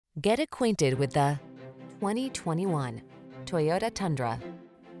Get acquainted with the 2021 Toyota Tundra.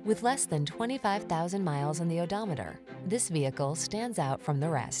 With less than 25,000 miles on the odometer, this vehicle stands out from the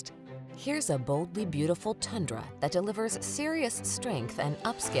rest. Here's a boldly beautiful Tundra that delivers serious strength and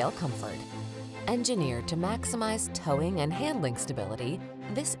upscale comfort. Engineered to maximize towing and handling stability,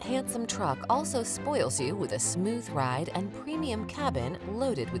 this handsome truck also spoils you with a smooth ride and premium cabin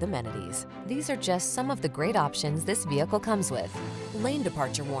loaded with amenities. These are just some of the great options this vehicle comes with: lane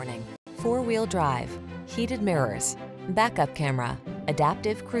departure warning, four-wheel drive, heated mirrors, backup camera,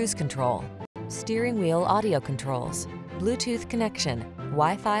 adaptive cruise control, steering wheel audio controls, Bluetooth connection,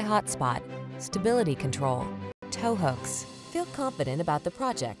 Wi-Fi hotspot, stability control, tow hooks. Feel confident about the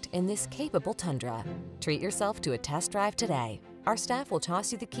project in this capable Tundra. Treat yourself to a test drive today. Our staff will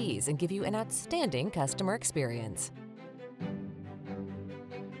toss you the keys and give you an outstanding customer experience.